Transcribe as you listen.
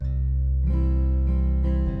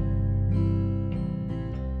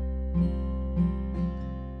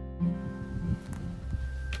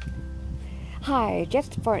Hi,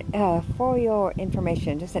 just for your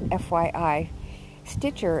information, just an FYI,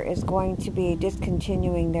 Stitcher is going to be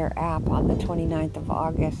discontinuing their app on the 29th of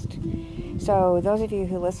August. So those of you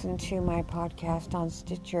who listen to my podcast on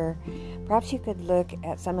Stitcher, perhaps you could look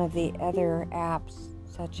at some of the other apps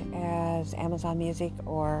such as Amazon Music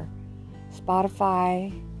or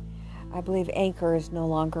Spotify. I believe Anchor is no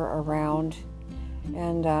longer around.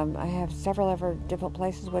 And I have several other different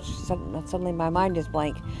places, which suddenly my mind is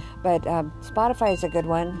blank. But Spotify is a good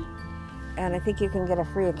one, and I think you can get a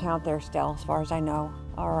free account there still, as far as I know.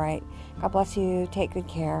 All right. God bless you. Take good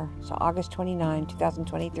care. So August 29,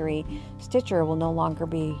 2023, Stitcher will no longer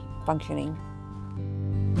be functioning.